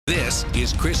This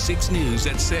is Chris 6 News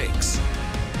at 6.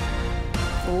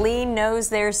 Lee knows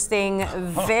their sting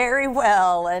very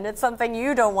well, and it's something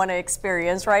you don't want to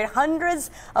experience, right?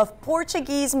 Hundreds of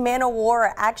Portuguese man-o-war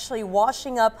are actually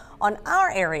washing up on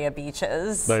our area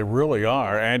beaches. They really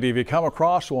are. And if you come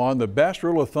across one, the best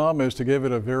rule of thumb is to give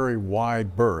it a very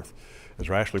wide berth. As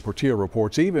Ashley Portillo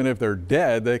reports, even if they're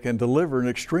dead, they can deliver an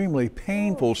extremely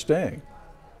painful sting.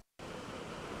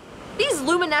 These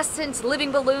luminescent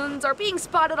living balloons are being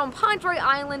spotted on Padre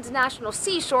Island National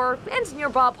Seashore and near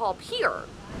Bob Hall Pier.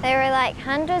 There were like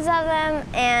hundreds of them,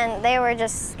 and they were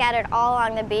just scattered all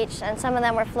along the beach, and some of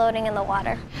them were floating in the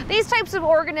water. These types of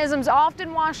organisms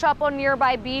often wash up on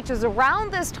nearby beaches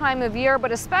around this time of year,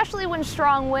 but especially when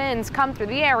strong winds come through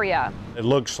the area. It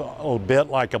looks a bit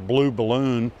like a blue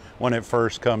balloon when it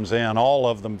first comes in. All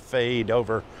of them fade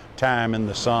over time in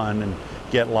the sun and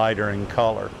get lighter in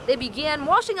color. They began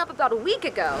washing up about a week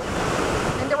ago,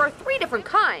 and there are 3 different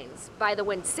kinds: by the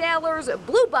wind sailors,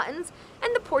 blue buttons,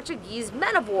 and the Portuguese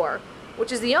man-o-war,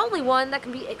 which is the only one that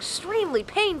can be extremely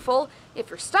painful if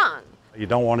you're stung. You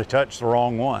don't want to touch the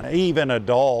wrong one. Even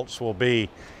adults will be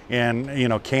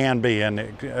in, can be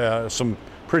in some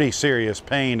pretty serious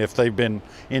pain if they've been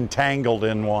entangled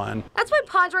in one. That's why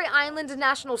Padre Island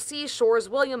National Seashore's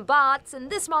William Botts and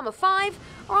this mom of 5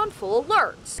 are on full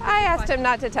alert. I asked him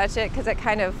not to touch it because it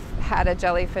kind of had a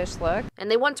jellyfish look.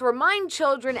 And they want to remind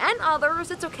children and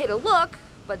others it's okay to look,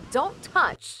 but don't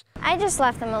touch. I just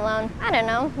left them alone. I don't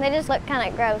know, they just look kind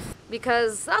of gross.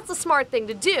 Because that's a smart thing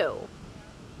to do.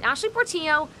 Ashley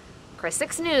Portillo, Chris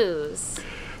 6 News.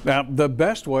 Now, the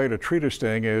best way to treat a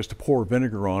sting is to pour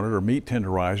vinegar on it or meat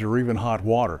tenderizer or even hot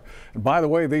water. And by the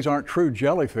way, these aren't true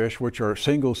jellyfish, which are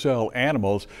single-cell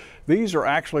animals. These are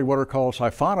actually what are called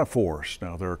siphonophores.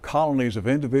 Now, they're colonies of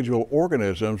individual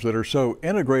organisms that are so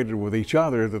integrated with each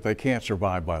other that they can't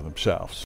survive by themselves.